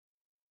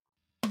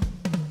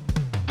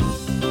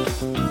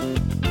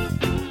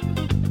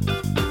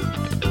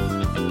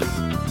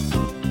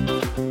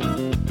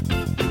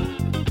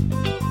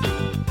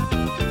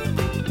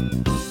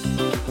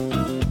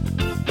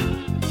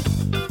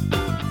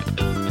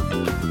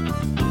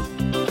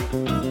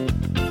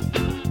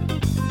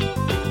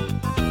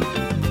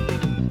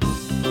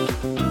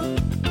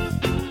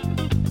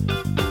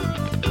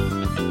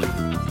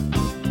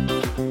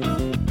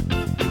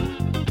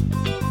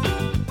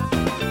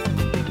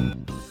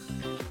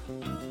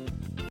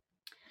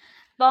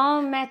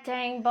bon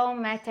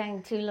matin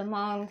tout le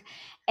monde.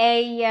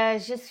 Et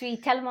je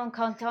suis tellement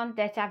contente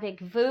d'être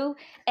avec vous.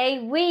 Et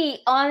oui,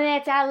 on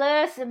est à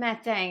l'heure ce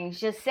matin.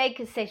 Je sais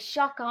que c'est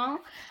choquant,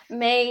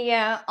 mais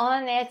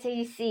on est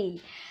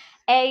ici.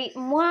 Et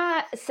moi,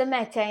 ce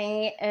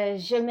matin,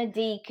 je me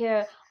dis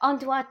que on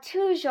doit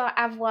toujours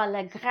avoir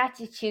la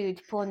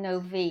gratitude pour nos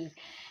vies.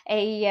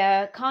 Et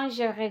quand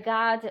je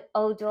regarde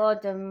au dehors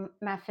de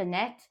ma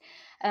fenêtre,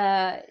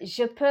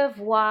 je peux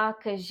voir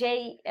que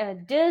j'ai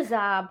deux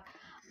arbres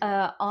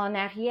en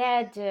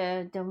arrière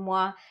de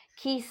moi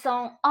qui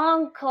sont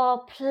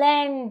encore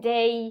pleins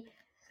des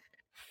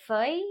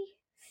feuilles.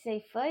 Ces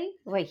feuilles?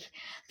 Oui,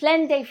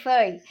 pleines des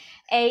feuilles.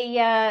 Et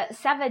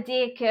ça veut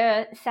dire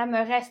que ça me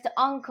reste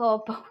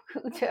encore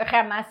beaucoup de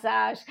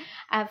ramassage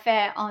à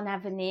faire en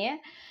avenir.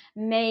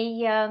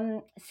 Mais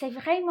c'est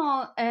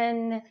vraiment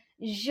une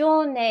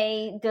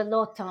journée de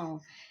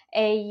l'automne.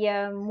 Et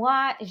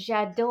moi,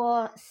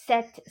 j'adore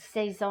cette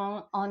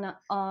saison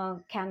en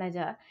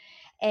Canada.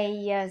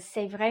 Et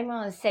c'est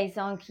vraiment une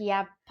saison qu'il n'y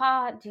a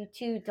pas du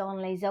tout dans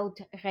les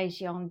autres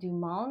régions du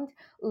monde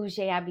où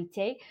j'ai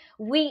habité.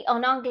 Oui,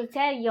 en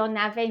Angleterre, il y en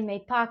avait, mais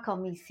pas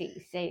comme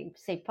ici.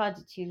 C'est pas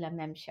du tout la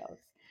même chose.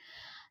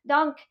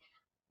 Donc,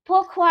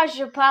 pourquoi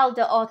je parle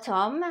de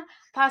automne?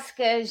 Parce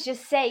que je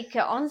sais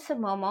qu'en ce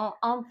moment,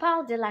 on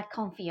parle de la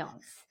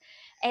confiance.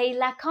 Et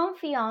la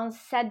confiance,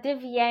 ça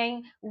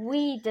devient,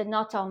 oui, de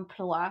notre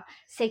emploi.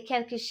 C'est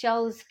quelque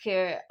chose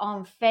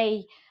qu'on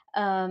fait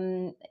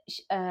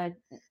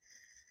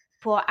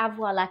pour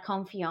avoir la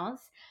confiance.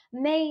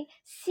 Mais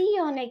si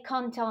on est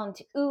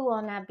contente où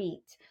on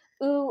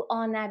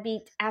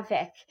habite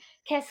avec,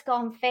 qu'est-ce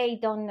qu'on fait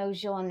dans nos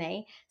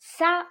journées,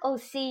 ça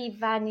aussi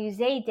va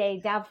nous aider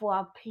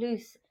d'avoir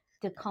plus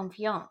de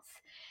confiance.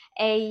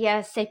 Et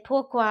c'est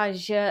pourquoi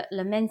je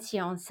le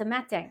mentionne ce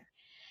matin.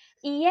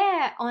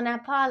 Hier, on a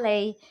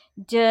parlé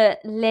de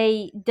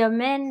les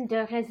domaines de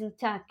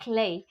résultats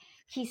clés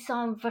qui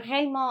sont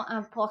vraiment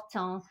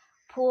importants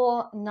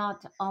pour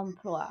notre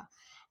emploi.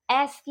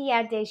 Est-ce qu'il y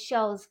a des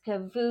choses que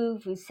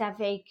vous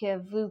savez que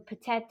vous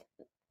peut-être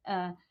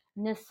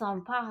ne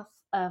sont pas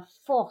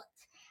fortes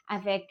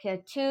avec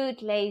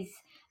tous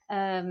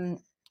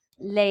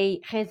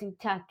les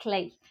résultats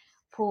clés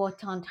pour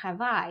ton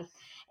travail?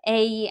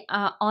 Et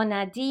on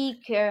a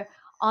dit que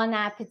on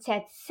a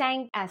peut-être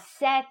 5 à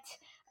 7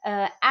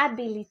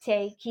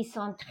 habilités qui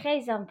sont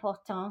très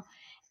importantes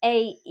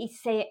et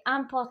c'est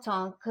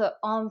important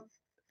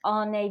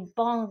qu'on est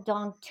bon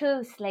dans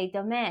tous les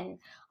domaines.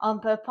 On ne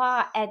peut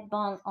pas être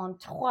bon en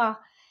 3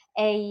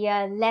 et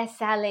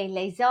laisser aller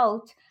les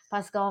autres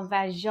parce qu'on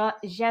va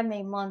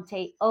jamais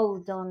monter haut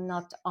dans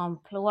notre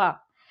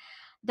emploi.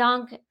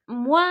 Donc,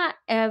 moi,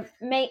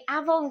 mais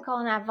avant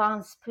qu'on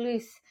avance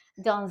plus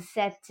dans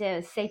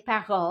ces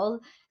paroles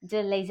de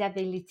les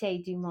habilités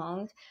du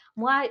monde,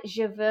 moi,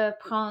 je veux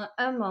prendre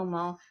un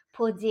moment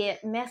pour dire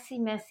merci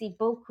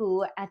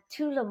beaucoup à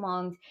tout le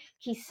monde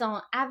qui sont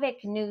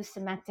avec nous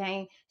ce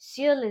matin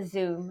sur le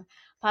Zoom,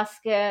 parce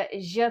que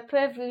je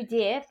peux vous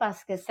dire,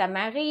 parce que ça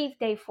m'arrive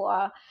des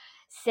fois,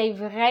 c'est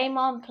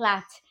vraiment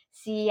plate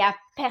s'il y a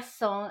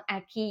personne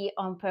à qui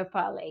on peut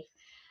parler.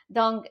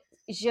 Donc,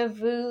 je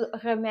vous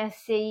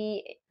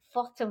remercie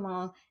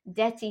fortement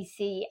d'être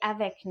ici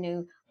avec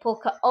nous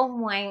pour qu'au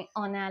moins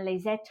on a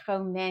les êtres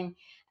humains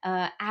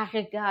à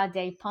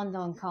regarder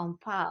pendant qu'on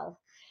parle.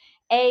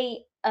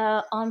 Et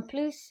en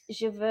plus,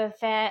 je veux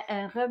faire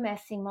un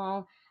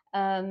remerciement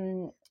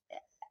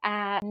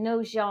à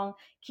nos gens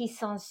qui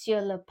sont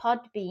sur le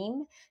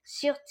Podbeam,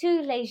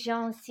 surtout les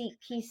gens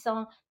qui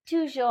sont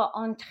toujours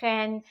en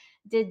train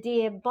de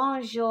dire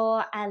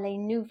bonjour à les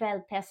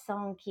nouvelles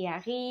personnes qui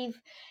arrivent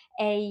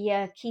et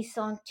qui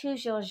sont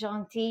toujours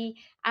gentils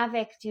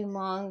avec tout le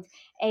monde.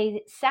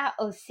 Et ça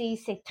aussi,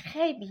 c'est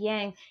très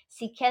bien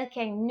si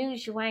quelqu'un nous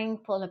joint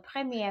pour la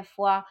première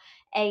fois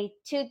et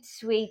tout de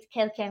suite,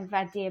 quelqu'un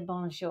va dire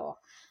bonjour.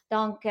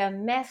 Donc,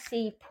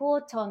 merci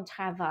pour ton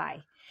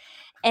travail.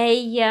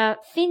 Et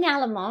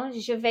finalement,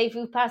 je vais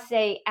vous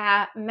passer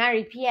à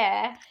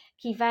Marie-Pierre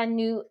qui va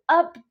nous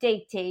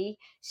updater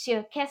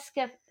sur qu'est-ce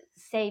que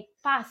se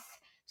passe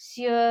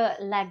sur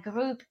la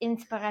groupe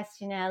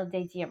inspirationnel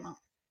des diamants.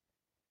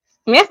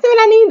 Merci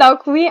Mélanie.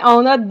 Donc oui,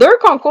 on a 2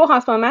 concours en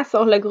ce moment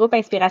sur le groupe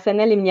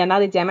inspirationnel Les Millionnaires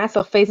des Diamants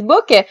sur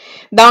Facebook.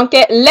 Donc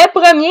le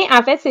premier,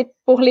 en fait, c'est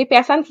pour les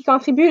personnes qui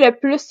contribuent le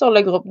plus sur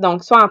le groupe.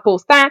 Donc soit en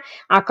postant,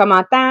 en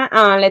commentant,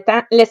 en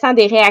laissant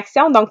des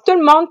réactions. Donc tout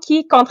le monde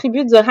qui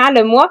contribue durant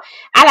le mois,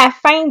 à la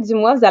fin du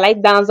mois, vous allez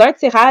être dans un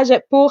tirage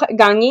pour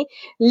gagner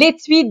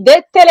l'étui de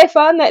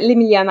téléphone Les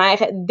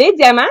Millionnaires des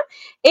Diamants.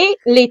 Et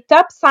les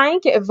top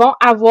 5 vont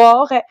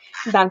avoir,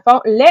 dans le fond,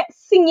 le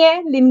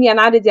signet Les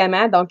Millionnaires des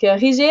Diamants, donc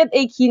rigide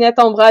et qui ne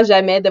tombera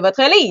jamais de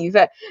votre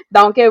livre.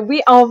 Donc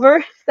oui, on veut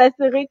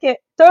s'assurer que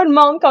tout le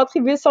monde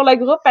contribue sur le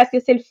groupe parce que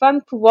c'est le fun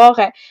de pouvoir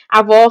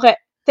avoir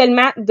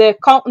tellement de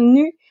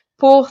contenu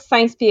pour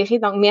s'inspirer.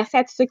 Donc, merci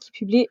à tous ceux qui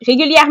publient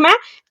régulièrement.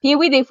 Puis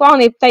oui, des fois, on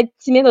est peut-être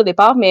timide au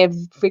départ, mais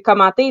vous pouvez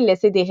commenter,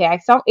 laisser des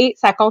réactions et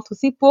ça compte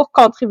aussi pour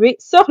contribuer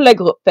sur le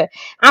groupe.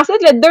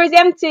 Ensuite, le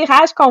deuxième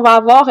tirage qu'on va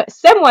avoir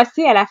ce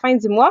mois-ci à la fin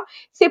du mois,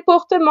 c'est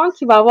pour tout le monde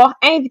qui va avoir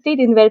invité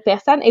des nouvelles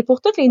personnes et pour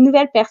toutes les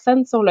nouvelles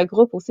personnes sur le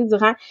groupe aussi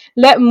durant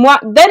le mois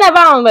de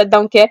novembre.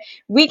 Donc,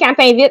 oui, quand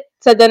tu invites,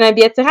 ça donne un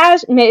billet de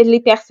tirage, mais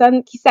les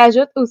personnes qui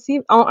s'ajoutent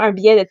aussi ont un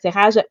billet de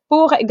tirage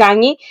pour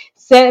gagner.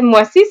 Ce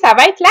mois-ci, ça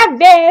va être la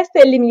veste,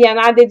 les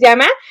millionnaires des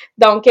diamants.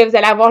 Donc, vous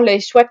allez avoir le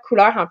choix de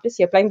couleurs. En plus,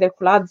 il y a plein de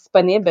couleurs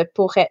disponibles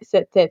pour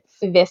cette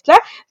veste-là.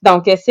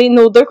 Donc, c'est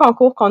nos deux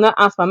concours qu'on a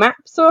en ce moment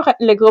sur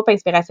le groupe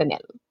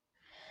inspirationnel.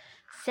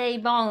 C'est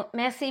bon.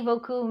 Merci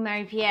beaucoup,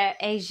 Marie-Pierre.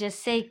 Et je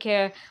sais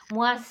que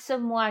moi, ce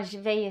mois, je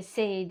vais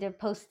essayer de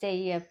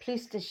poster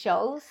plus de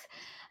choses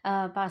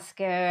parce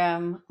que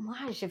moi,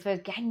 je veux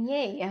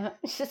gagner.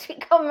 Je suis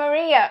comme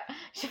Maria.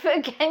 Je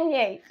veux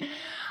gagner.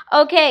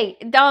 OK.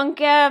 Donc,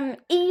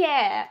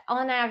 hier,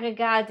 on a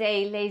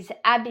regardé les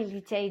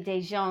habiletés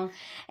des gens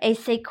et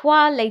c'est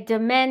quoi les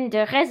domaines de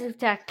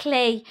résultats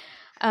clés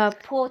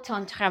pour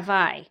ton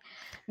travail.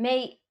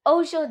 Mais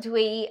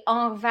aujourd'hui,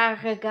 on va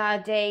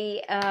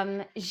regarder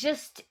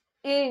juste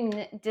une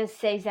de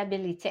ces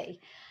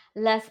habiletés,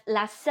 la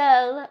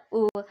seule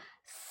ou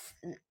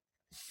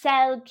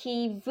celle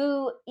qui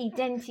vous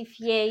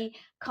identifiez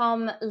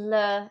comme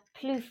le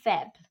plus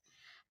faible.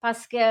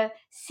 Parce que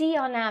si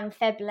on a une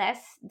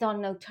faiblesse dans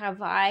notre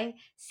travail,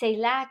 c'est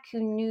là que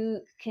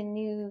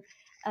nous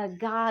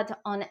garde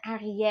en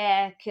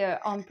arrière,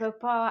 qu'on ne peut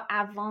pas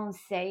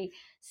avancer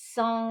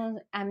sans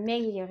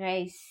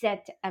améliorer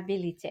cette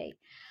habileté.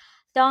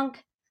 Donc,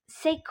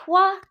 c'est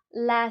quoi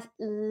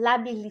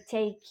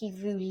l'habilité qui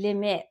vous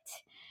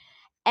limite?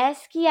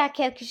 Est-ce qu'il y a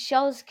quelque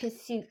chose que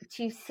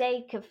tu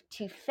sais que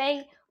tu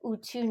fais ou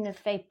tu ne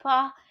fais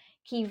pas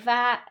qui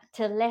va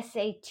te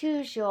laisser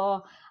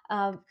toujours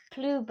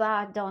plus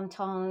bas dans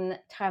ton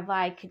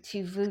travail que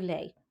tu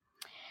voulais?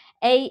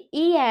 Et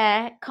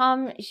hier,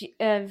 comme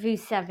vous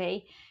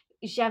savez,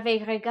 j'avais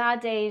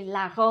regardé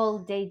le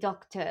rôle des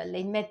docteurs,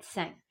 les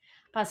médecins,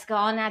 parce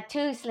qu'on a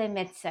tous les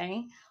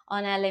médecins. On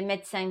a les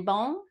médecins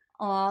bons,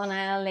 on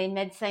a les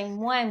médecins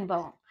moins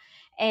bons.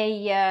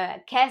 Et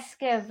qu'est-ce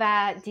que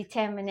va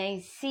déterminer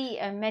si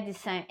un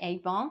médecin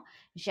est bon?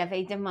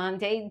 J'avais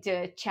demandé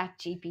de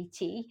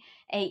ChatGPT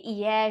et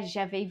hier,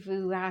 j'avais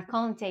vous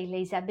raconter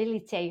les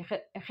habiletés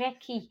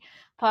requises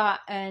par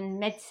un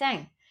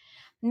médecin.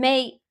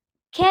 Mais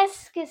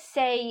qu'est-ce que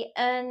c'est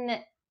une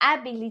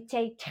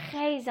habilité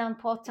très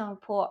importante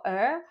pour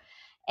eux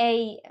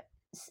et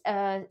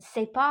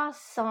c'est pas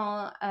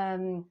son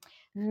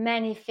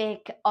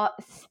magnifique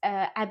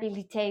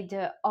habilité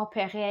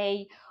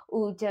d'opérer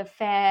ou de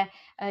faire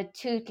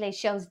toutes les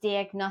choses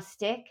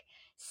diagnostiques.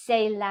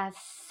 C'est la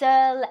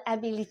seule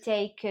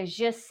habilité que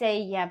je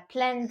sais, il y a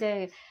plein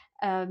de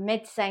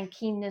médecins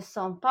qui ne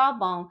sont pas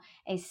bons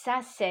et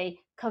ça c'est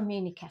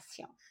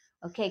communication.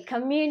 OK,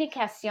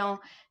 communication,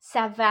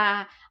 ça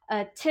va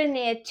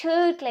tenir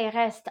tous les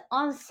restes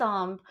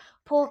ensemble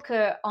pour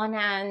qu'on ait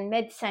un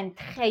médecin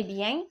très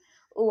bien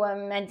ou un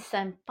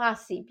médecin pas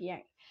si bien.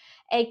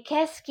 Et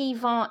qu'est-ce qu'ils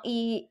vont,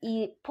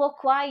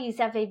 pourquoi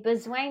ils avaient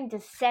besoin de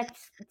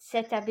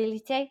cette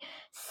habilité?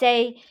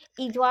 C'est,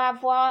 il doit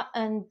avoir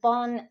une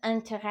bonne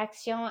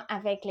interaction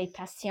avec les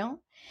patients.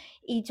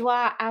 Il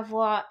doit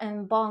avoir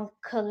une bonne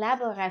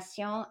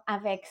collaboration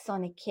avec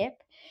son équipe.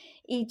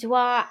 Il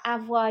doit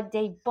avoir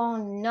des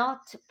bonnes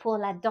notes pour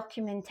la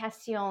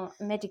documentation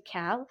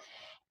médicale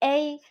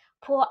et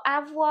pour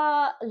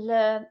avoir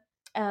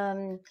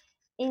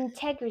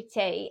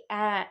l'intégrité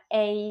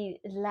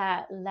et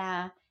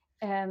la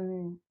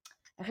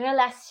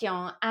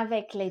relation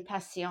avec les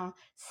patients.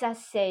 Ça,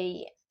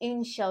 c'est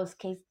une chose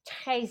qui est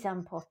très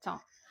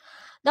importante.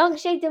 Donc,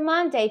 j'ai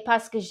demandé,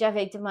 parce que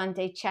j'avais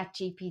demandé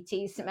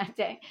ChatGPT ce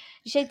matin,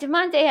 j'ai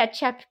demandé à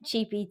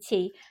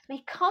ChatGPT,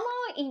 mais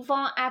comment ils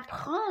vont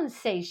apprendre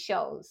ces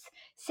choses?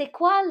 C'est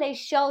quoi les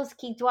choses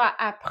qu'ils doivent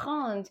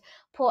apprendre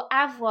pour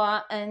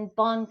avoir une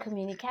bonne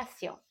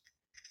communication?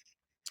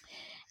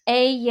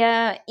 Et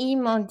ils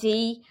m'ont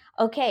dit,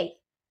 OK,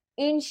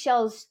 une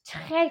chose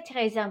très,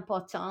 très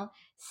importante,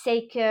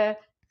 c'est que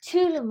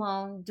tout le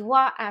monde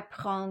doit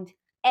apprendre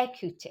à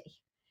écouter.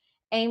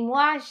 Et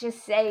moi, je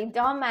sais,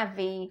 dans ma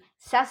vie,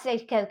 ça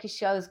c'est quelque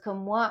chose que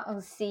moi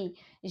aussi,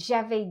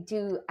 j'avais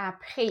dû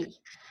apprendre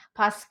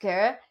parce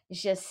que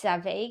je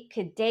savais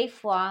que des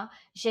fois,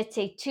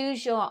 j'étais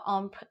toujours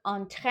en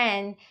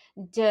train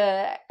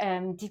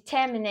de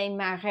déterminer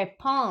ma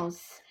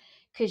réponse,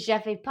 que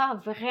j'avais pas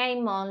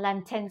vraiment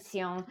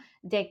l'intention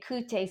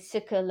d'écouter ce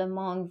que le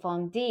monde va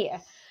dire.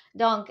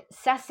 Donc,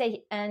 ça,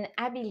 c'est une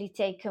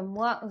habilité que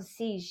moi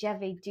aussi,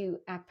 j'avais dû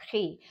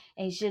apprendre.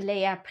 Et je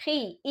l'ai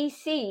appris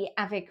ici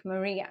avec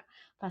Maria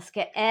parce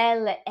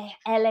qu'elle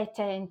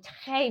était une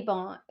très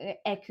bonne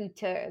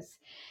écouteuse.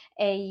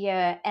 Et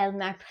elle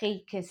m'a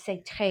appris que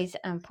c'est très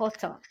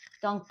important.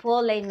 Donc,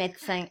 pour les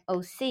médecins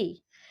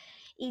aussi.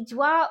 Il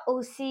doit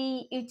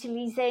aussi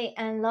utiliser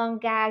un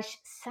langage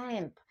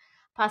simple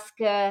parce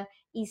que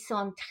ils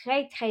sont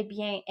très, très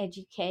bien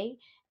éduqués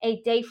et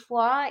des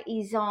fois,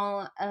 ils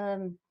vont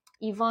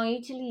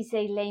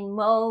utiliser les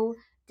mots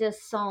de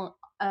son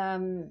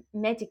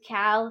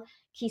médical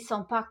qui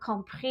sont pas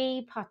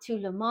compris par tout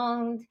le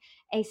monde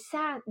et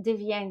ça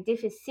devient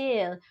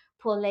difficile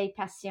pour les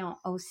patients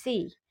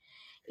aussi.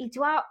 Il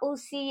doit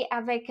aussi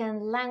avec un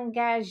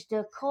langage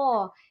de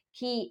corps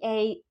qui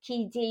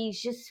dit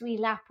je suis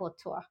là pour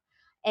toi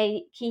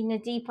et qui ne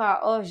dit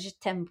pas oh je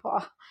t'aime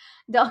pas.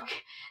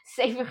 Donc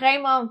c'est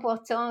vraiment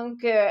important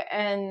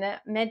qu'un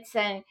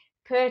médecin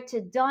peut te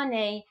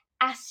donner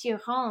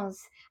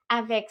assurance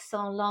avec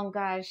son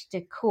langage de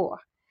corps.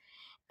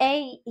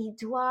 Et il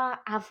doit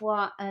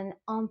avoir une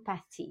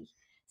empathie.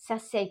 Ça,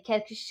 c'est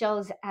quelque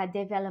chose à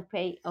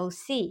développer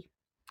aussi.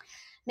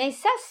 Mais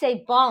ça,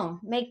 c'est bon.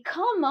 Mais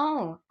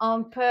comment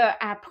on peut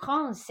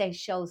apprendre ces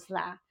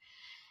choses-là?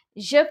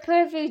 Je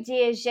peux vous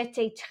dire,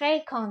 j'étais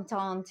très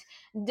contente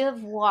de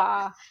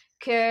voir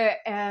que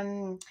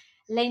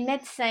les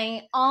médecins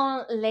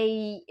ont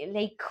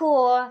les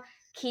cours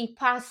qui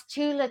passent tout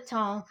le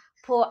temps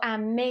pour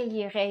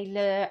améliorer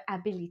leur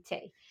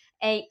habilité.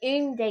 Et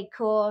une des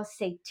cours,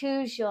 c'est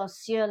toujours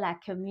sur la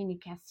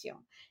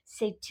communication.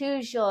 C'est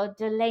toujours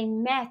de les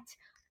mettre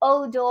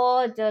au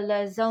dehors de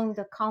leur zone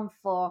de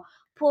confort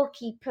pour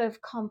qu'ils peuvent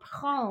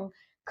comprendre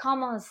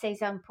comment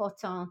c'est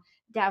important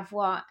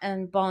d'avoir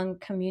une bonne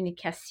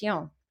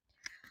communication.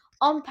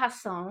 En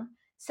passant,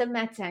 ce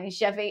matin,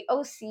 j'avais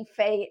aussi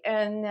fait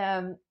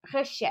une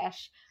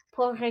recherche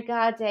pour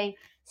regarder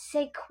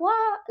c'est quoi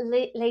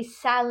les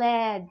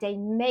salaires des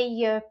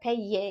meilleurs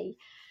payés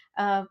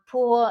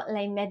pour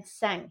les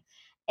médecins.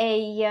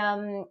 Et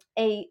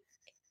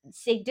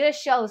c'est deux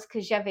choses que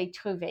j'avais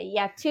trouvées. Il y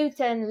a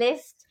toute une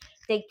liste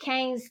des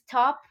 15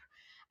 tops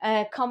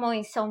comment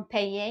ils sont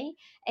payés.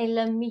 Et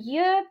le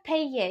mieux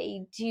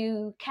payé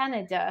du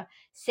Canada,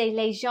 c'est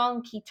les gens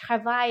qui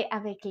travaillent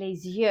avec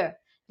les yeux,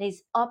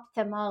 les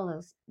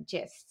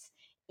ophthalmologistes.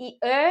 Et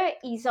eux,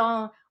 ils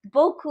ont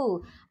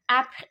beaucoup,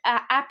 à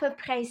peu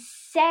près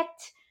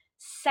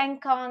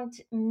 750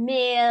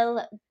 000,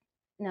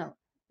 non,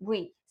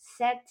 oui,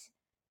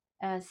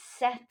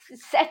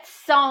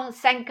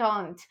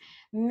 750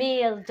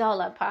 000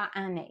 dollars par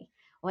année.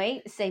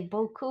 Oui, c'est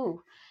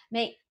beaucoup.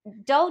 Mais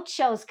d'autres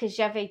choses que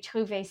j'avais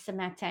trouvées ce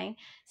matin,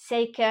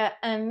 c'est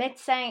qu'un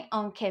médecin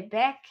en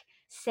Québec,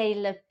 c'est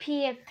le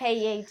pire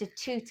payé de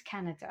tout le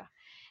Canada.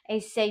 Et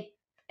c'est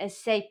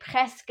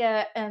presque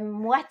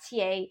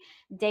moitié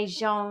des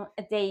gens,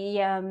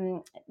 des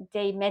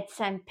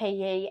médecins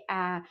payés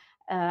à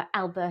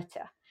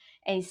Alberta.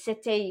 Et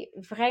c'était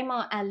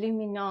vraiment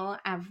illuminant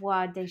à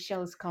voir des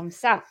choses comme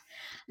ça.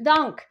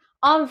 Donc,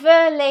 on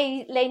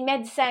veut les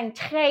médecins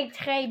très,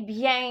 très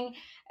bien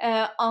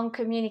en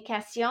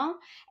communication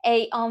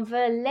et on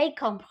veut les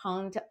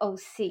comprendre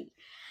aussi.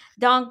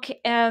 Donc,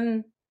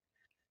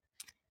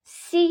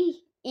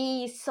 si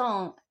ils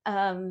sont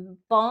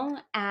bons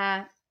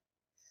à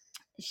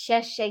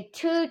chercher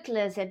toutes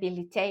les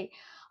habiletés,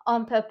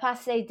 on peut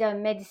passer d'un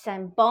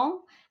médecin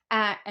bon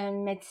à un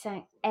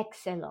médecin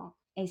excellent.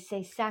 Et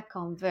c'est ça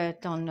qu'on veut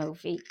dans nos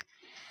vies.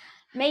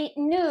 Mais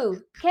nous,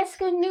 qu'est-ce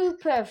que nous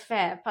pouvons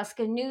faire? Parce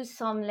que nous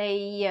sommes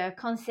les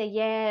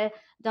conseillers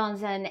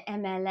dans un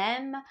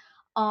MLM.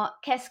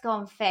 Qu'est-ce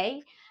qu'on fait?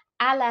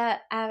 À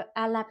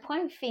la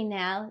point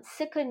finale,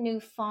 ce que nous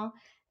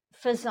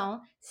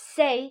faisons,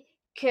 c'est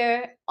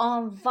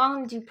qu'on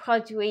vend du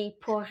produit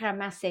pour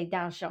ramasser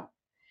d'argent.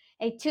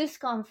 Et tout ce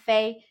qu'on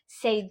fait,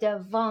 c'est de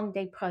vendre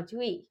des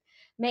produits.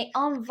 Mais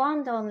en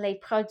vendant les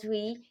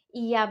produits,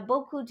 il y a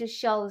beaucoup de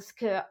choses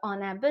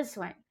qu'on a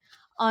besoin.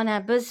 On a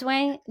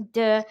besoin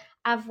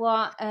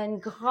d'avoir une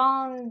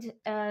grande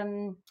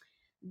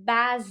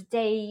base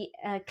des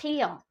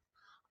clients.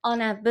 On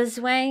a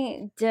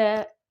besoin de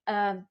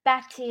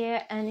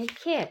bâtir une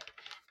équipe,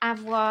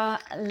 avoir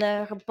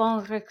leur bon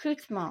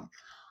recrutement.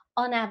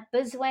 On a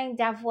besoin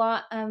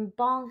d'avoir une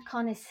bonne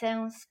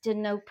connaissance de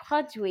nos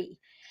produits.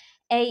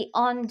 Et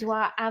on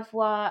doit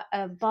avoir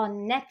un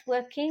bon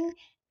networking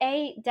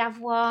et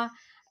d'avoir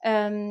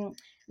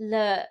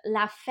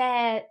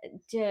l'affaire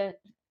de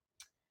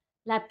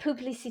la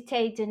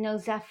publicité de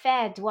nos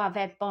affaires doivent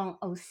être bonnes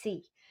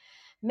aussi.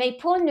 Mais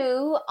pour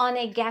nous, on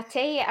est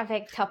gâtés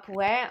avec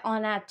Tupperware.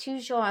 On a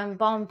toujours une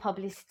bonne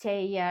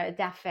publicité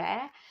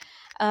d'affaires.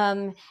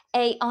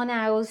 Et on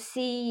a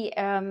aussi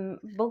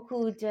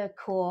beaucoup de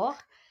cours.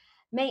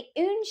 Mais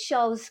une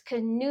chose que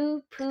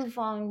nous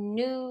pouvons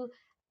nous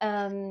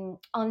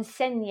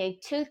enseigner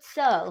toute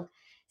seule,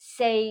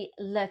 c'est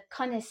la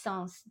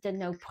connaissance de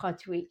nos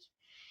produits.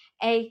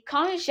 Et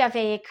quand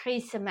j'avais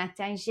écrit ce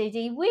matin, j'ai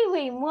dit,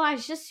 oui, moi,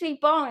 je suis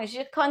bon,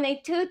 je connais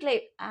toutes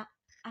les... Ah,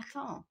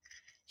 attends,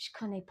 je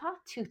connais pas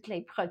tous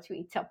les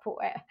produits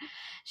Tupperware.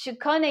 Je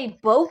connais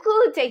beaucoup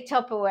des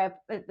Tupperware,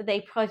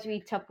 des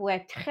produits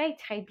Tupperware très,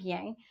 très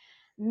bien.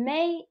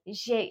 Mais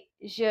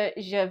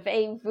je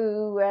vais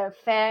vous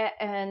faire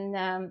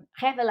une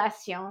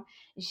révélation.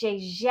 J'ai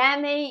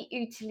jamais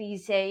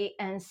utilisé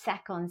un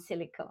sac en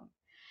silicone.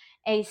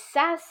 Et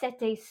ça,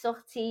 c'était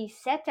sorti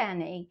cette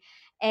année.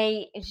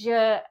 Et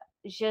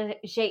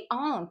j'ai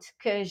honte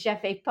que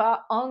j'avais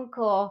pas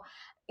encore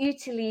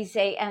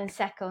utilisé un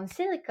sac en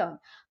silicone.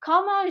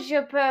 Comment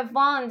je peux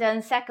vendre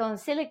un sac en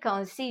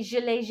silicone si je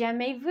l'ai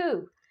jamais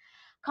vu?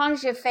 Quand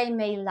je fais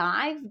mes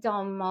lives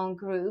dans mon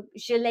groupe,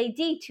 je les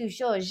dis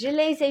toujours, je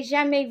les ai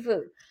jamais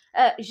vus,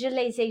 je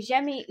les ai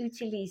jamais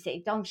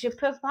utilisés, donc je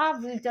peux pas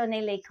vous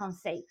donner les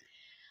conseils.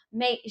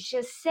 Mais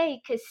je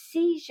sais que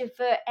si je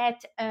veux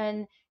être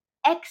une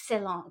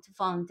excellente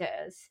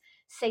vendeuse,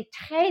 c'est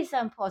très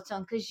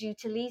important que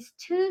j'utilise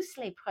tous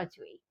les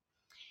produits.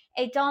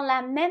 Et dans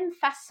la même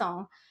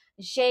façon,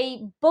 j'ai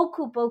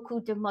beaucoup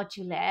de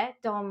modulaires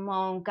dans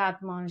mon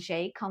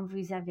garde-manger, comme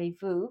vous avez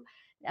vu,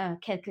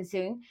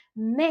 quelques-unes,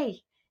 mais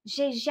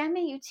j'ai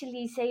jamais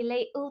utilisé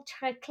les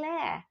ultra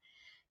clairs.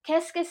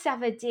 Qu'est-ce que ça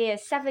veut dire?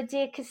 Ça veut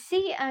dire que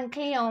si un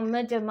client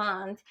me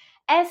demande,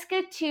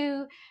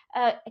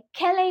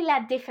 quelle est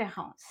la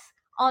différence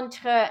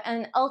entre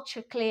un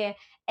ultra clair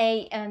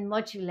et un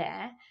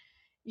modulaire?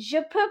 Je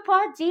peux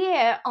pas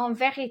dire en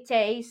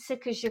vérité ce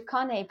que je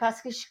connais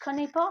parce que je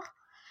connais pas.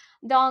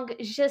 Donc,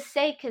 je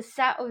sais que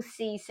ça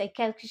aussi, c'est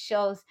quelque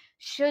chose que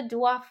je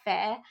dois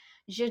faire.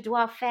 Je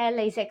dois faire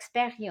les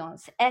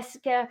expériences. Est-ce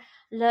que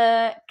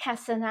le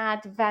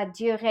cassonade va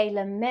durer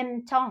le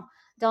même temps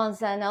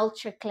dans un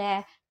ultra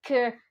clair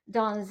que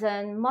dans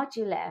un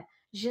modulaire?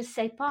 Je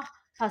sais pas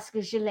parce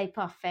que je l'ai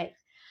pas fait.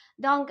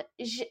 Donc,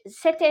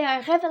 c'était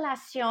une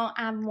révélation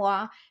à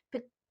moi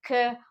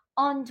que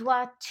on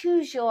doit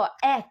toujours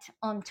être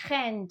en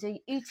train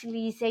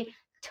d'utiliser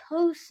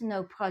tous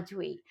nos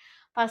produits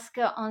parce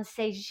qu'on ne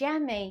sait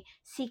jamais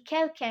si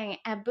quelqu'un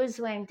a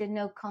besoin de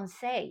nos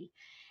conseils.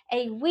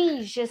 Et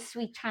oui, je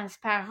suis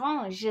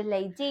transparent, je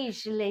l'ai dit,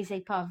 je les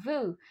ai pas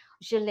vus,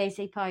 je les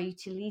ai pas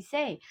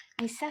utilisés,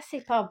 mais ça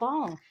c'est pas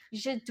bon.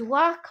 Je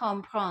dois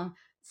comprendre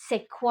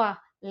c'est quoi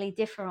les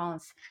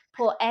différences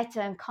pour être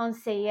un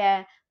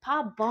conseiller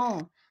pas bon,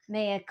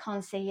 mais un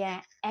conseiller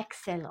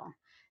excellent.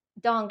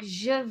 Donc,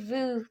 je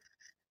vous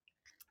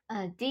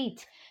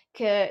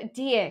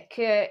dire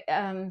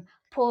que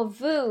pour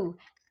vous,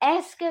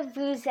 est-ce que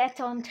vous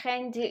êtes en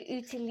train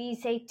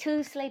d'utiliser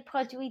tous les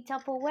produits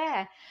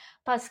Tupperware?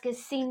 Parce que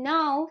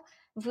sinon,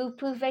 vous ne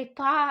pouvez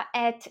pas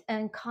être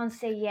un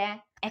conseiller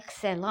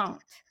excellent.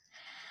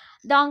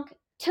 Donc,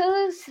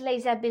 toutes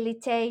les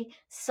habiletés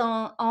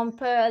on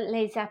peut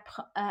les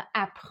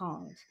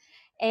apprendre.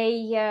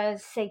 Et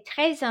c'est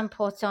très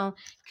important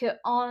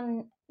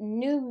qu'on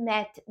nous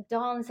mette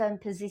dans une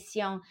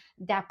position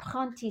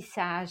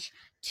d'apprentissage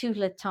tout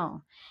le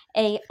temps.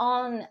 Et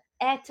en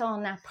étant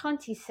en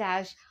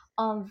apprentissage,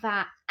 on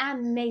va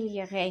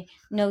améliorer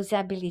nos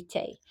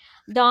habiletés.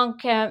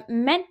 Donc,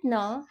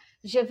 maintenant,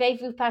 je vais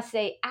vous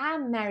passer à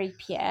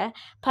Marie-Pierre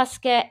parce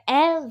qu'elle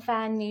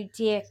va nous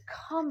dire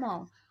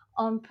comment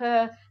on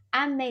peut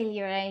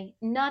améliorer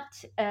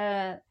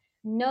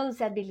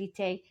nos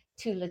habiletés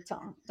tout le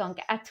temps. Donc,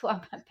 à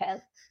toi, ma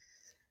belle.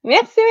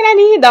 Merci,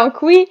 Mélanie.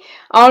 Donc oui,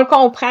 on le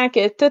comprend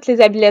que toutes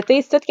les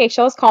habiletés, c'est tout quelque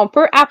chose qu'on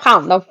peut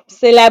apprendre. Donc,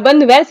 c'est la bonne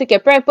nouvelle, c'est que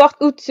peu importe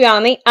où tu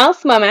en es en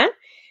ce moment,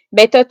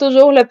 ben, tu as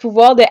toujours le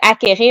pouvoir de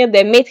acquérir, de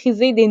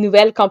maîtriser des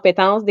nouvelles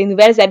compétences, des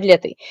nouvelles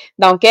habiletés.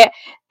 Donc,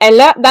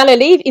 là, dans le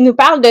livre, il nous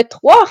parle de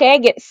 3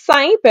 règles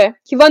simples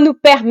qui vont nous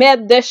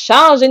permettre de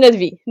changer notre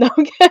vie.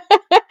 Donc,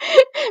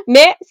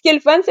 mais ce qui est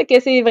le fun, c'est que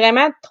c'est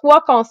vraiment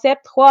 3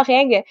 concepts, 3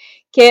 règles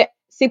que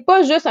c'est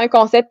pas juste un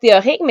concept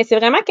théorique, mais c'est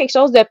vraiment quelque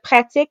chose de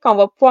pratique qu'on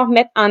va pouvoir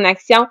mettre en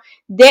action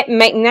dès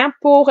maintenant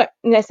pour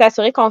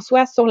s'assurer qu'on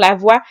soit sur la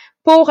voie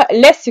pour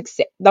le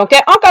succès. Donc,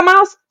 on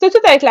commence tout de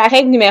suite avec la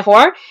règle numéro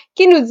 1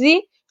 qui nous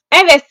dit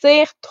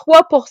investir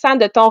 3%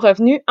 de ton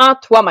revenu en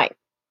toi-même.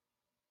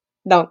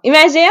 Donc,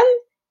 imagine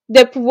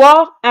de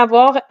pouvoir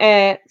avoir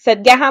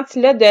cette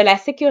garantie-là de la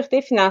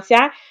sécurité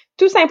financière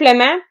tout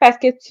simplement parce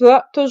que tu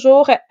vas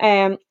toujours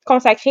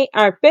consacrer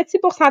un petit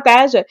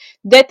pourcentage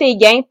de tes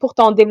gains pour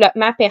ton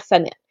développement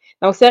personnel.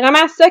 Donc, c'est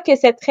vraiment ça que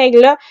cette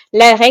règle-là,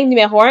 la règle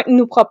numéro 1,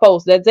 nous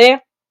propose, de dire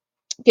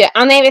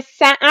qu'en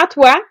investissant en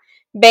toi,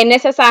 ben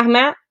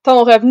nécessairement,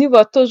 ton revenu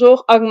va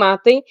toujours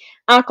augmenter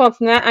en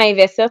continuant à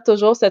investir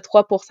toujours ce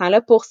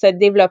 3%-là pour se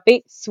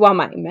développer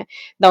soi-même.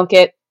 Donc,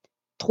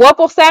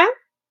 3%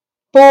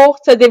 pour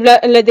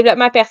le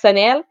développement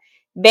personnel,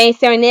 ben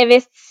c'est un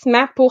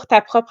investissement pour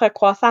ta propre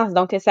croissance.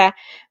 Donc, ça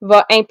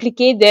va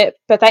impliquer de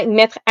peut-être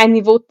mettre à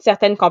niveau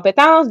certaines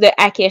compétences, de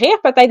acquérir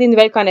peut-être des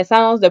nouvelles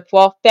connaissances, de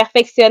pouvoir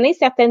perfectionner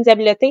certaines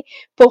habiletés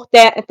pour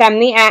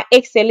t'amener à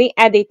exceller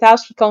à des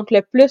tâches qui comptent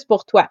le plus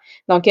pour toi.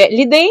 Donc,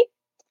 l'idée,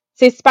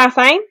 c'est super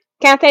simple.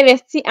 Quand tu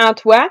investis en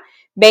toi,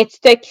 ben tu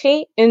te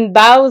crées une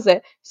base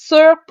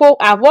sûre pour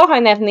avoir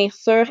un avenir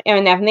sûr et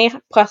un avenir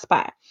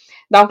prospère.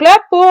 Donc là,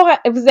 pour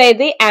vous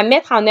aider à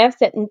mettre en œuvre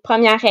cette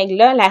première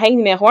règle-là, la règle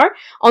numéro 1,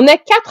 on a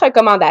 4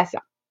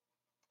 recommandations.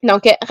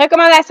 Donc,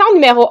 recommandation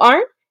numéro 1,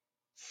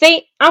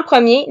 c'est en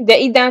premier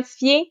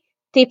d'identifier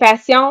tes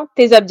passions,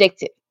 tes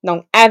objectifs.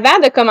 Donc, avant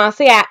de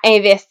commencer à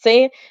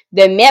investir,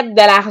 de mettre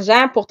de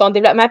l'argent pour ton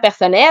développement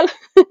personnel,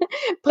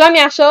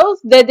 première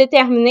chose, de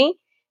déterminer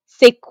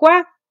c'est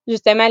quoi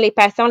justement les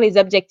passions, les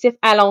objectifs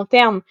à long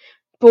terme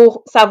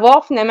pour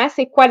savoir finalement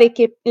c'est quoi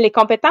les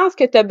compétences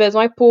que tu as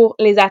besoin pour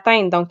les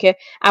atteindre. Donc,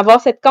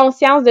 avoir cette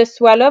conscience de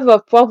soi-là va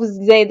pouvoir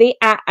vous aider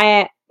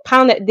à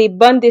prendre des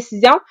bonnes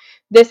décisions,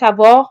 de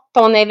savoir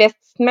ton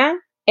investissement,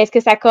 est-ce que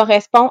ça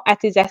correspond à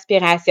tes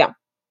aspirations.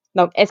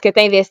 Donc, est-ce que tu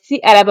investis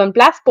à la bonne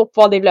place pour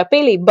pouvoir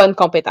développer les bonnes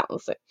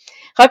compétences?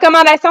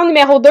 Recommandation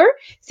numéro 2,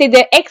 c'est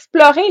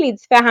d'explorer les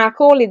différents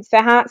cours, les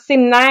différents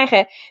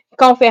séminaires,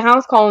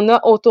 conférences qu'on a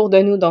autour de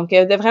nous. Donc,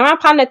 de vraiment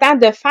prendre le temps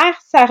de faire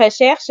sa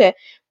recherche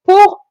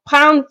pour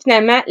prendre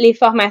finalement les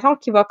formations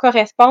qui vont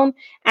correspondre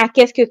à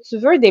qu'est-ce que tu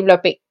veux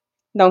développer.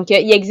 Donc,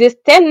 il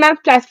existe tellement de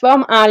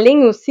plateformes en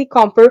ligne aussi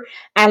qu'on peut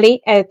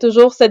aller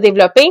toujours se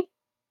développer.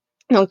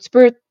 Donc, tu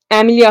peux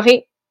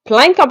améliorer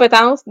plein de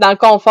compétences dans le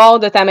confort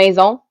de ta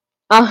maison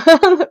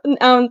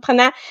en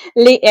prenant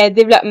les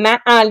développements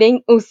en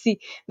ligne aussi.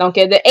 Donc,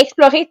 de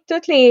explorer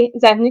toutes les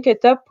avenues que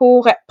tu as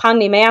pour prendre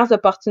les meilleures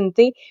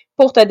opportunités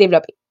pour te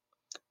développer.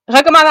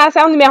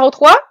 Recommandation numéro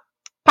 3,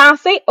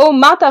 penser au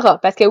mentorat.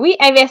 Parce que oui,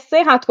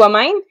 investir en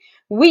toi-même,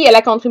 oui, il y a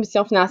la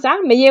contribution financière,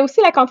 mais il y a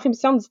aussi la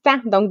contribution du temps.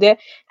 Donc, de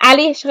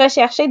aller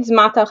rechercher du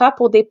mentorat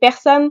pour des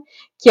personnes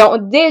qui ont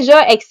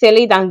déjà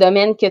excellé dans le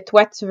domaine que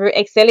toi, tu veux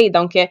exceller.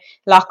 Donc,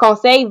 leur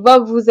conseil va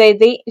vous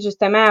aider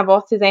justement à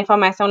avoir ces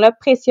informations-là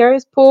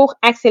précieuses pour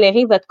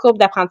accélérer votre courbe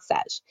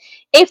d'apprentissage.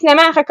 Et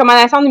finalement,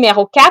 recommandation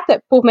numéro 4,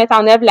 pour mettre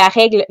en œuvre la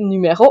règle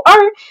numéro 1,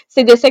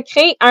 c'est de se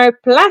créer un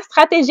plan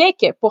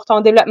stratégique pour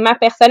ton développement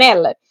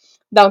personnel.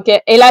 Donc,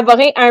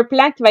 élaborer un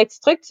plan qui va être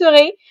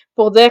structuré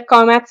pour dire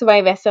comment tu vas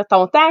investir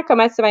ton temps,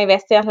 comment tu vas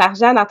investir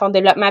l'argent dans ton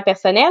développement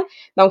personnel.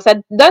 Donc, ça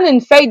te donne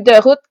une feuille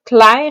de route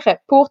claire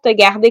pour te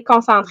garder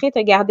concentré, te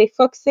garder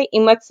focusé et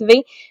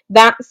motivé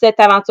dans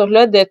cette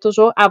aventure-là de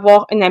toujours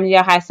avoir une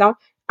amélioration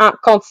en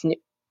continu.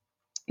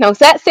 Donc,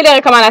 ça, c'est les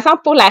recommandations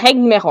pour la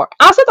règle numéro 1.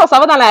 Ensuite, on s'en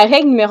va dans la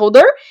règle numéro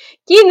 2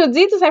 qui nous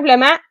dit tout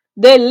simplement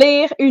de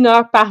lire 1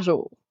 heure par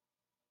jour.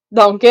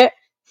 Donc,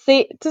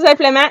 c'est tout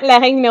simplement la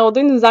règle numéro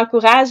 2 nous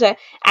encourage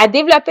à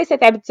développer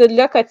cette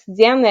habitude-là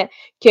quotidienne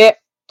que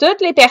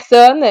toutes les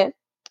personnes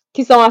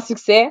qui sont en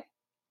succès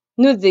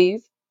nous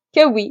disent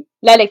que oui,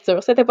 la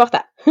lecture, c'est important.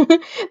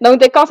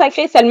 Donc, de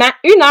consacrer seulement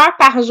 1 heure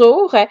par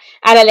jour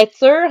à la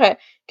lecture,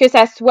 que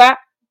ça soit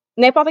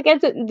n'importe quelle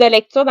de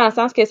lecture dans le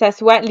sens que ça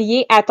soit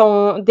lié à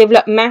ton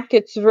développement que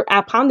tu veux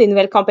apprendre, des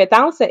nouvelles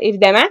compétences,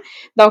 évidemment.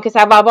 Donc,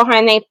 ça va avoir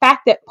un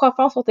impact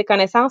profond sur tes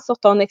connaissances, sur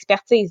ton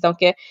expertise. Donc,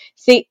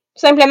 c'est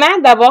tout simplement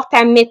d'avoir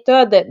ta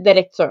méthode de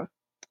lecture.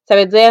 Ça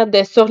veut dire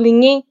de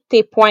surligner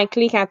tes points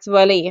clés quand tu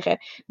vas lire,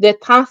 de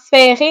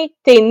transférer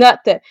tes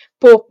notes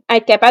pour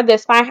être capable de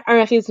se faire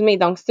un résumé.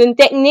 Donc, c'est une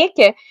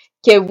technique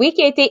que oui,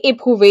 qui a été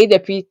éprouvée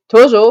depuis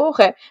toujours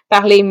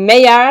par les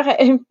meilleurs,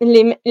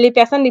 les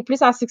personnes les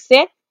plus en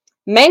succès.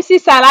 Même si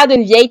ça a l'air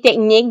d'une vieille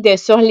technique de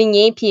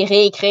surligner puis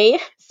réécrire,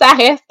 ça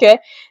reste que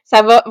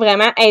ça va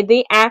vraiment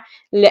aider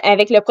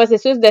avec le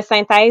processus de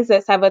synthèse,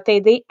 ça va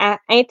t'aider à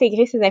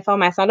intégrer ces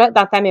informations-là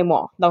dans ta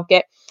mémoire. Donc,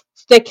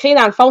 tu te crées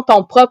dans le fond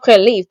ton propre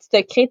livre, tu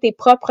te crées tes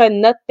propres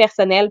notes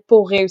personnelles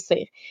pour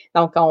réussir.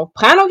 Donc, on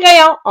prend nos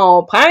crayons,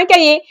 on prend un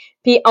cahier,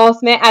 puis on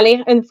se met à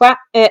lire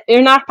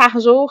 1 heure par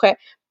jour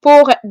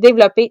pour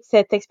développer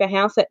cette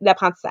expérience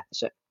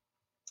d'apprentissage.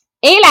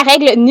 Et la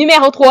règle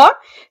numéro 3,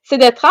 c'est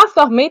de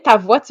transformer ta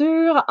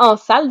voiture en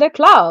salle de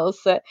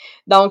classe.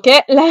 Donc,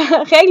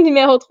 la règle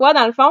numéro 3,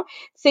 dans le fond,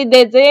 c'est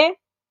de dire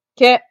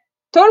que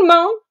tout le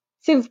monde,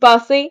 si vous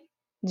passez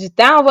du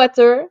temps en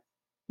voiture,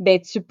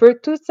 ben tu peux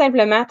tout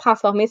simplement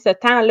transformer ce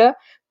temps-là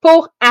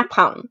pour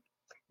apprendre.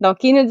 Donc,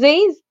 ils nous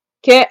disent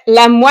que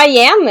la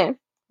moyenne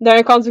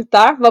d'un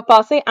conducteur va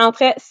passer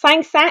entre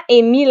 500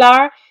 et 1000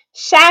 heures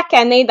chaque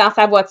année dans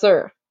sa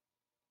voiture.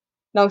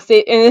 Donc,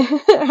 c'est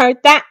un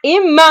temps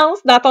immense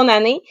dans ton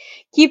année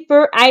qui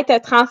peut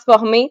être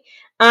transformé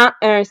en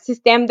un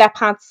système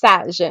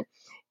d'apprentissage.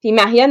 Puis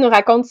Maria nous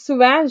raconte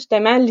souvent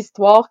justement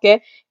l'histoire que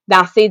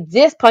dans ses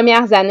 10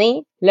 premières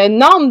années, le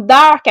nombre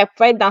d'heures qu'elle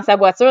pouvait être dans sa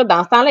voiture,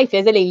 dans ce temps-là, il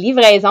faisait les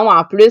livraisons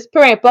en plus,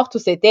 peu importe où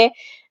c'était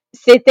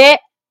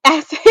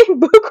assez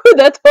beaucoup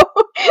d'auto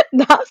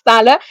dans ce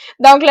temps-là.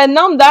 Donc, le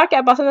nombre d'heures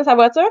qu'elle passait dans sa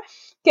voiture,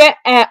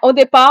 que au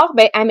départ,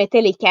 ben, elle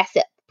mettait les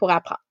cassettes pour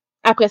apprendre.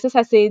 Après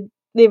ça s'est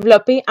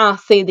développé en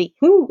CD.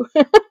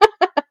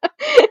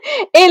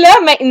 Et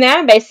là,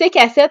 maintenant, ben, ces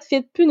cassettes ne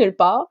fitent plus nulle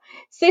part.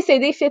 Ces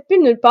CD ne fitent plus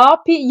nulle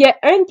part. Puis, il y a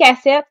une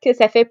cassette que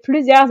ça fait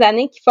plusieurs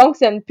années qui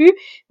fonctionne plus,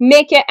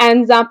 mais qu'elle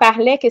nous en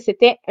parlait que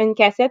c'était une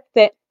cassette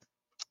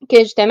que,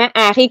 justement,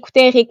 elle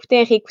réécoutait.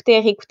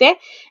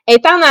 Elle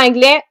est en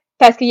anglais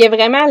parce qu'il y a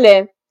vraiment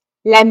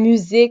la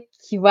musique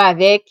qui va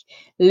avec,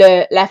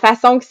 la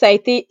façon que ça a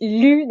été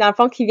lu, dans le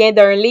fond, qui vient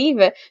d'un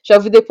livre. Je vais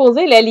vous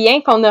déposer le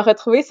lien qu'on a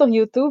retrouvé sur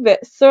YouTube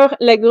sur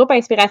le groupe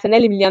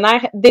inspirationnel Les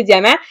Millionnaires des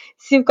Diamants.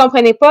 Si vous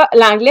comprenez pas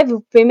l'anglais, vous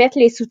pouvez mettre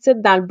les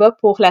sous-titres dans le bas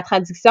pour la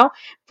traduction,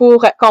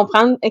 pour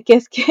comprendre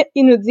qu'est-ce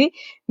qu'il nous dit.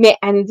 Mais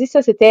elle nous dit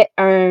ça, c'était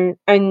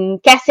une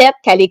cassette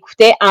qu'elle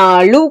écoutait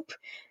en loop,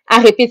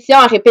 en répétition,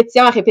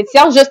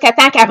 jusqu'à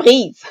temps qu'elle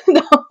brise.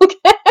 Donc,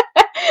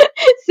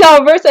 si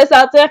on veut se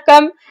sentir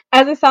comme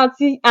assez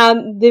senti en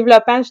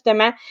développant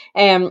justement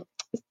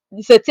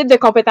ce type de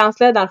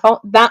compétences-là, dans le fond,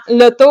 dans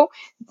l'auto,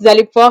 vous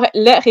allez pouvoir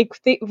le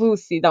réécouter vous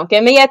aussi. Donc,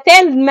 mais il y a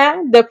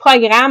tellement de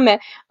programmes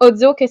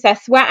audio, que ça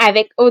soit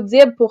avec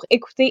Audible pour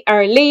écouter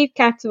un livre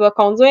quand tu vas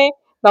conduire.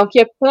 Donc, il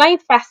y a plein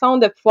de façons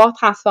de pouvoir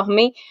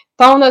transformer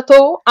ton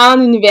auto en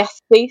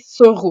université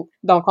sur roue.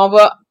 Donc, on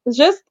va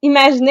juste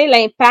imaginer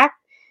l'impact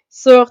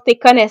sur tes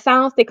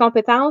connaissances, tes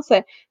compétences.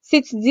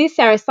 Si tu dis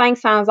c'est un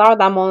 500 heures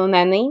dans mon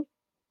année,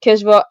 que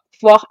je vais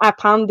pouvoir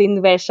apprendre des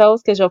nouvelles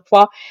choses, que je vais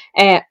pouvoir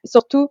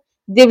surtout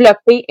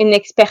développer une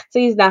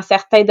expertise dans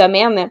certains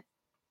domaines.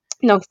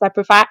 Donc, ça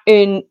peut faire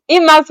une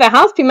immense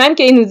différence. Puis même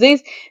qu'ils nous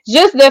disent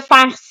juste de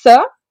faire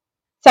ça,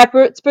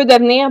 tu peux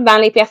devenir dans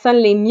les personnes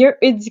les mieux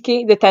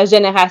éduquées de ta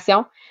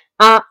génération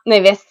en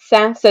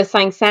investissant ce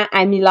 500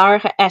 à 1000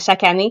 heures à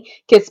chaque année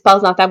que tu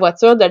passes dans ta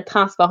voiture, de le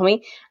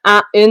transformer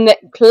en une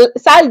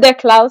salle de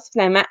classe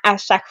finalement à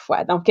chaque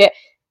fois. Donc,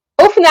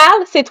 au final,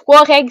 c'est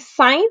 3 règles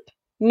simples,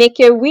 mais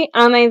que oui,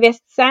 en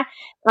investissant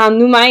en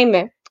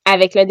nous-mêmes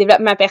avec le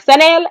développement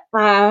personnel,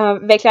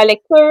 avec la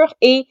lecture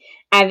et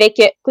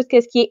avec tout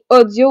ce qui est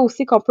audio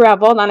aussi qu'on peut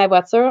avoir dans la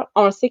voiture,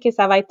 on le sait que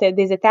ça va être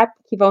des étapes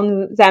qui vont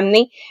nous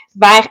amener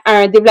vers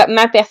un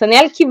développement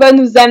personnel qui va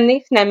nous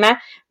amener finalement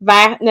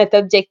vers notre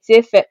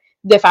objectif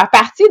de faire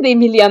partie des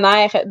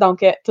millionnaires,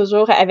 donc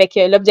toujours avec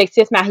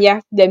l'objectif Maria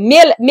de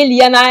 1000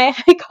 millionnaires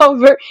qu'on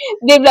veut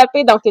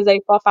développer, donc vous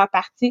allez pouvoir faire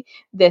partie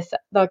de ça.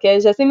 Donc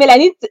je sais,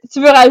 Mélanie, tu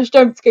veux rajouter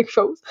un petit quelque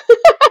chose?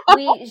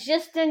 Oui,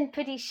 juste une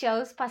petite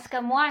chose, parce que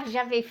moi,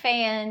 j'avais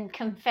fait une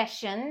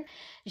confession.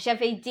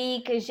 J'avais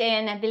dit que j'ai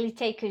une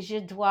habilité que je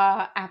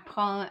dois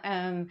apprendre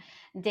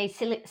des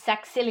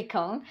sacs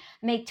silicone.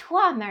 Mais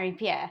toi,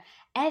 Marie-Pierre,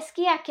 est-ce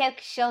qu'il y a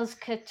quelque chose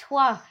que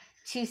toi,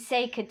 tu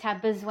sais que tu as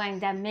besoin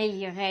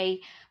d'améliorer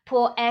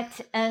pour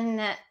être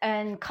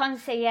une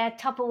conseillère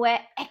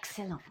Tupperware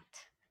excellente?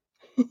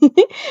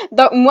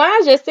 Donc, moi,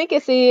 je sais que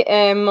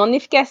c'est mon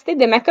efficacité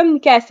de ma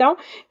communication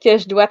que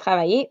je dois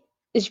travailler.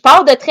 Je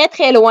pars de très,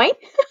 très loin.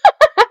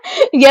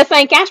 Il y a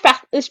 5 ans,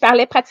 je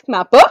parlais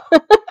pratiquement pas.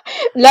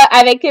 Là,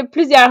 avec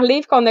plusieurs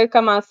livres qu'on a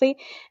commencé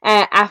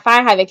à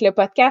faire avec le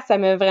podcast, ça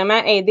m'a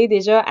vraiment aidé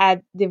déjà à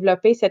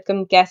développer cette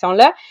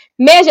communication-là.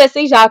 Mais je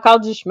sais que j'ai encore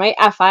du chemin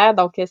à faire,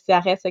 donc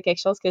ça reste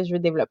quelque chose que je veux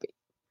développer.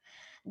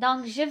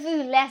 Donc, je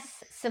vous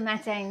laisse ce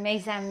matin,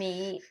 mes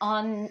amis,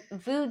 en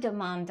vous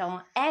demandant,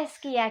 est-ce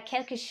qu'il y a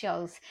quelque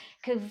chose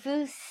que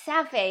vous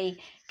savez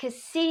que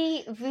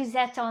si vous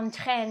êtes en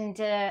train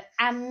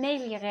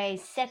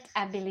d'améliorer cette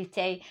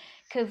habilité,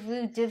 que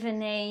vous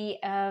devenez,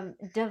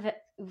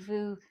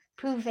 vous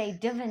pouvez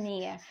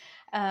devenir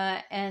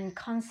un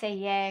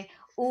conseiller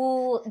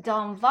ou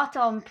dans votre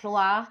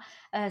emploi,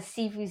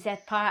 si vous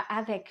n'êtes pas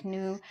avec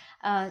nous,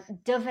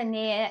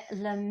 devenir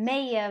la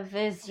meilleure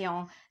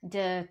version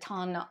de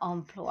ton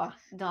emploi.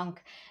 Donc,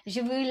 je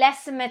vous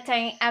laisse ce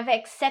matin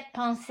avec cette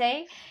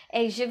pensée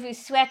et je vous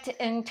souhaite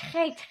une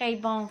très, très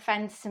bonne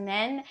fin de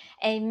semaine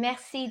et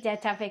merci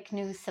d'être avec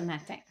nous ce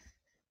matin.